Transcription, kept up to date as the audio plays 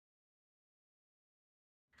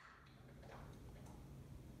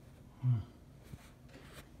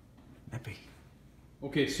happy.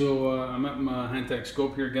 Okay, so I'm at my Hantek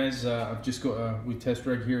scope here, guys. I've just got a wee test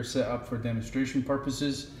rig here set up for demonstration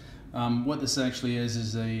purposes. What this actually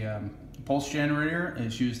is a pulse generator.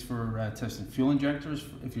 It's used for testing fuel injectors.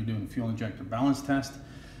 If you're doing a fuel injector balance test,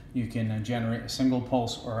 you can generate a single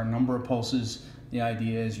pulse or a number of pulses. The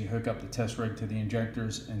idea is you hook up the test rig to the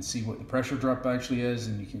injectors and see what the pressure drop actually is,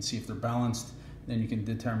 and you can see if they're balanced. Then you can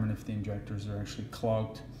determine if the injectors are actually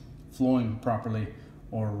clogged, flowing properly,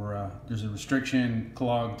 or there's a restriction,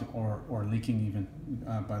 clogged, or leaking even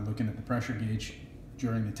by looking at the pressure gauge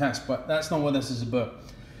during the test. But that's not what this is about.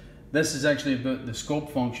 This is actually about the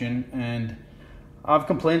scope function, and I've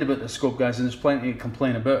complained about the scope, guys, and there's plenty to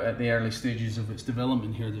complain about at the early stages of its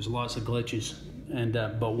development here. There's lots of glitches, and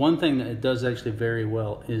but one thing that it does actually very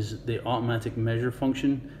well is the automatic measure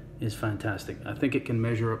function is fantastic. I think it can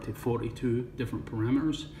measure up to 42 different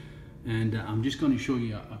parameters. And I'm just going to show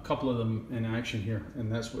you a couple of them in action here,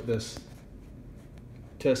 and that's what this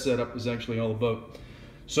test setup is actually all about.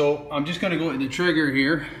 So I'm just going to go to the trigger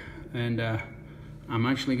here, and I'm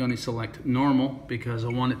actually going to select normal because I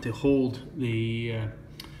want it to hold the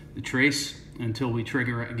trace until we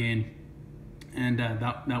trigger it again, and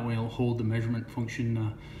that way it'll hold the measurement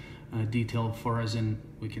function detail for us, and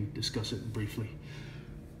we can discuss it briefly.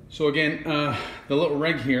 So again, the little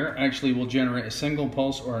rig here actually will generate a single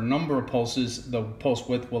pulse or a number of pulses. The pulse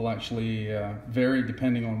width will actually vary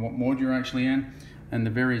depending on what mode you're actually in, and the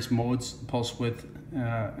various modes, pulse width,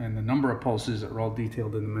 and the number of pulses are all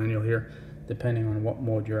detailed in the manual here, depending on what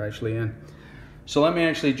mode you're actually in. So let me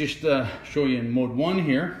actually just show you in mode 1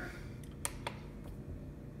 here.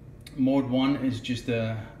 Mode 1 is just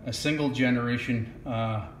a single generation,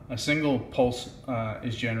 a single pulse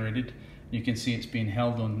is generated. You can see it's being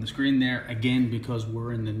held on the screen there, again, because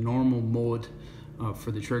we're in the normal mode for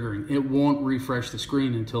the triggering. It won't refresh the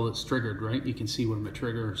screen until it's triggered, right? You can see where my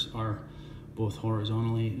triggers are both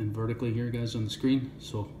horizontally and vertically here, guys, on the screen.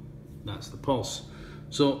 So that's the pulse.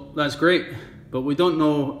 So that's great, but we don't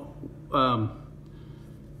know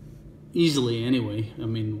easily anyway. I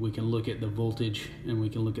mean, we can look at the voltage and we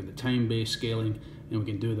can look at the time-based scaling, and we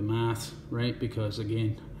can do the math, right? Because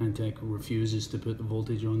again, Hantek refuses to put the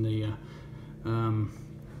voltage on the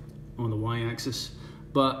y-axis,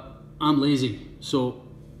 but I'm lazy, so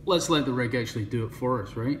let's let the rig actually do it for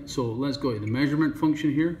us, right? So let's go to the measurement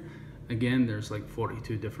function here. Again, there's like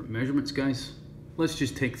 42 different measurements, guys. Let's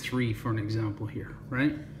just take 3 for an example here,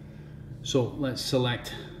 right? So let's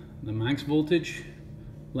select the max voltage.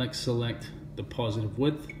 Let's select the positive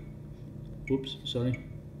width. Oops, sorry,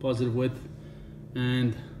 positive width,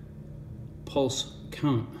 and pulse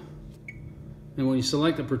count. And when you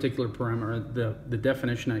select a particular parameter, the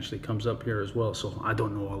definition actually comes up here as well. So I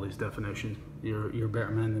don't know all these definitions. You're a better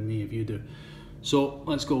man than me if you do. So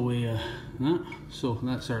let's go with that. So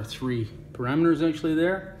that's our 3 parameters actually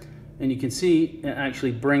there. And you can see it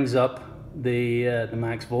actually brings up the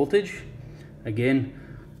max voltage. Again,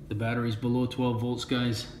 the battery's below 12 volts,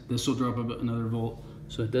 guys. This will drop about another volt.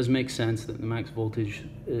 So it does make sense that the max voltage,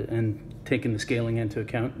 and taking the scaling into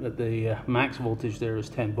account, that the max voltage there is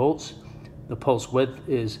 10 volts. The pulse width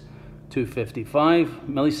is 255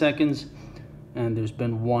 milliseconds, and there's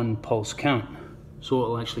been 1 pulse count. So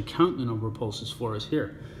it'll actually count the number of pulses for us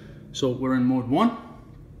here. So we're in mode 1.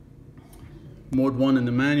 Mode 1 in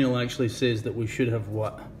the manual actually says that we should have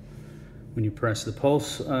what? When you press the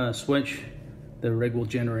pulse switch, the rig will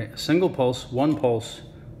generate a single pulse, 1 pulse.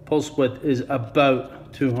 Pulse width is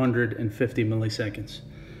about 250 milliseconds.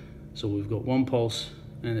 So we've got 1 pulse,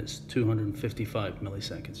 and it's 255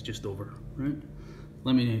 milliseconds, just over, right?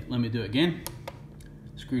 Let me do it again.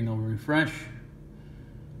 Screen will refresh.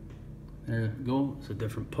 There we go. It's a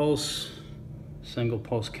different pulse, single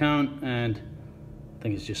pulse count, and I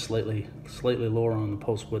think it's just slightly lower on the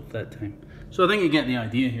pulse width that time. So I think you get the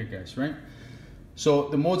idea here, guys, right? So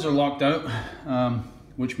the modes are locked out,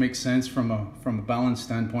 which makes sense from a balance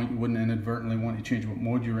standpoint. You wouldn't inadvertently want to change what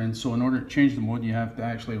mode you're in. So in order to change the mode, you have to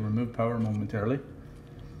actually remove power momentarily.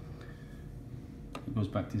 It goes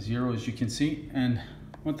back to 0, as you can see. And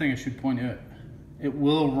one thing I should point out, it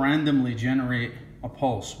will randomly generate a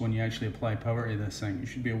pulse when you actually apply power to this thing. You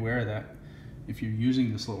should be aware of that if you're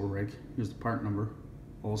using this little rig. Here's the part number,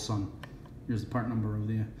 Allosun. Here's the part number of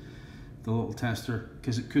the little tester,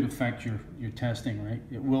 because it could affect your testing, right?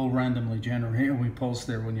 It will randomly generate a wee pulse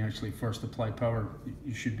there when you actually first apply power.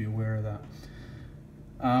 You should be aware of that.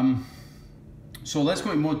 So let's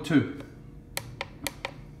go to mode 2.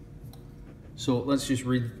 So let's just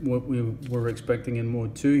read what we were expecting in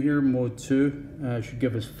mode 2 here. Mode 2 should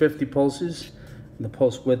give us 50 pulses. And the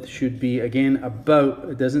pulse width should be, again, about,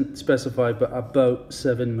 it doesn't specify, but about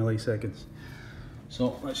 7 milliseconds.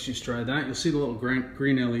 So let's just try that. You'll see the little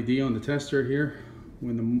green LED on the tester here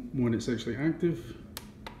when it's actually active.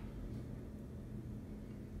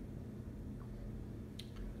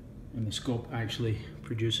 And the scope actually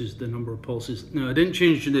produces the number of pulses. Now I didn't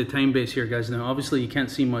change the time base here, guys. Now obviously you can't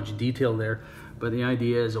see much detail there, but the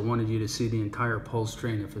idea is I wanted you to see the entire pulse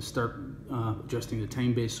train. If I start adjusting the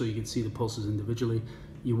time base so you can see the pulses individually,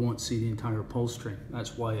 you won't see the entire pulse train.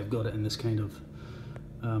 That's why I've got it in this kind of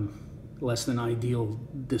less than ideal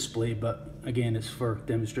display, but again, it's for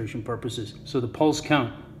demonstration purposes. So the pulse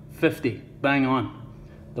count, 50, bang on.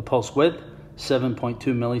 The pulse width, 7.2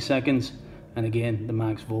 milliseconds. And again, the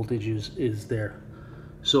max voltage is there.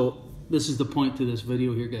 So this is the point to this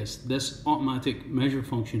video here, guys. This automatic measure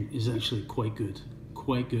function is actually quite good,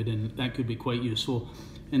 and that could be quite useful.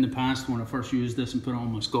 In the past, when I first used this and put it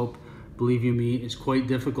on my scope, believe you me, it's quite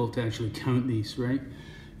difficult to actually count these, right?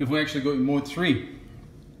 If we actually go to mode 3,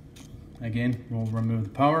 again, we'll remove the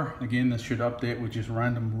power. Again, this should update with just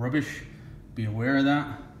random rubbish. Be aware of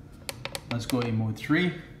that. Let's go to mode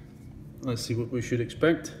 3. Let's see what we should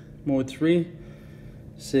expect. Mode 3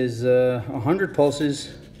 says 100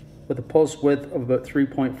 pulses with a pulse width of about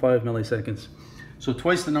 3.5 milliseconds. So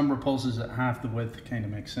twice the number of pulses at half the width kind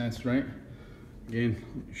of makes sense, right? Again,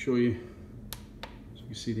 let me show you. So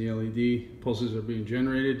you see the LED, pulses are being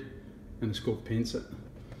generated, and the scope paints it.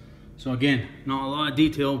 So again, not a lot of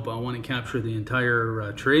detail, but I want to capture the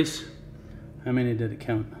entire trace. How many did it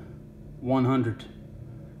count? 100.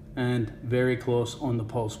 And very close on the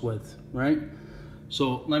pulse width, right?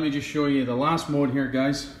 So let me just show you the last mode here,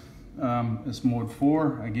 guys. It's mode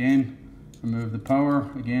 4. Again, remove the power.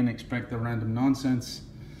 Again, expect the random nonsense.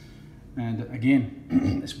 And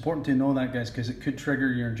again, it's important to know that, guys, because it could trigger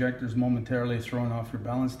your injectors momentarily, throwing off your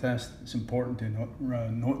balance test. It's important to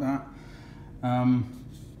note that.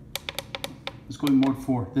 Let's go to mode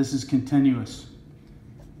 4. This is continuous.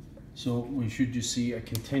 So we should just see a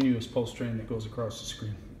continuous pulse train that goes across the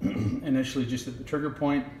screen. Initially just at the trigger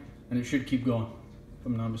point, and it should keep going. If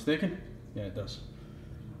I'm not mistaken, yeah, it does.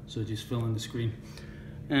 So just fill in the screen.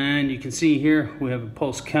 And you can see here we have a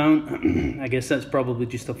pulse count. I guess that's probably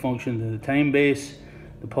just a function of the time base.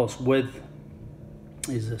 The pulse width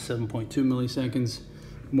is 7.2 milliseconds.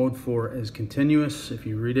 Mode 4 is continuous. If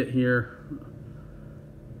you read it here,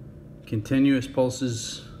 continuous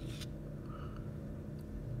pulses.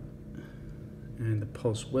 And the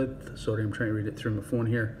pulse width, sorry, I'm trying to read it through my phone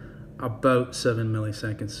here, about 7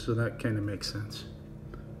 milliseconds. So that kind of makes sense.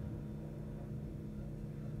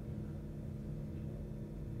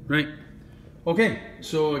 Right. Okay,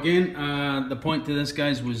 so again, the point to this,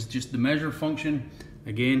 guys, was just the measure function.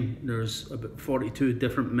 Again, there's about 42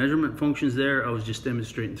 different measurement functions there. I was just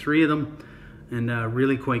demonstrating 3 of them, and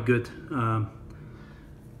really quite good.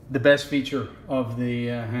 The best feature of the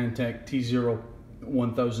Hantek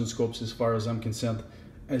TO1000 scopes, as far as I'm concerned,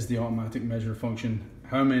 is the automatic measure function.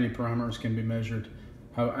 How many parameters can be measured,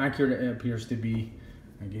 how accurate it appears to be.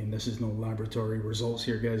 Again, this is no laboratory results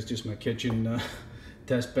here, guys, just my kitchen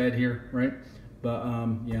test bed here, right? But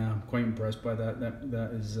yeah, I'm quite impressed by that.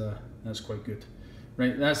 That's quite good,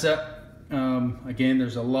 right? That's it. Again,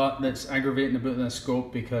 there's a lot that's aggravating about that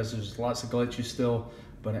scope because there's lots of glitches still,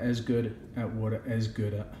 but it is good at what it is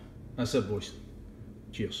good at. That's it, boys.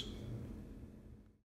 Cheers.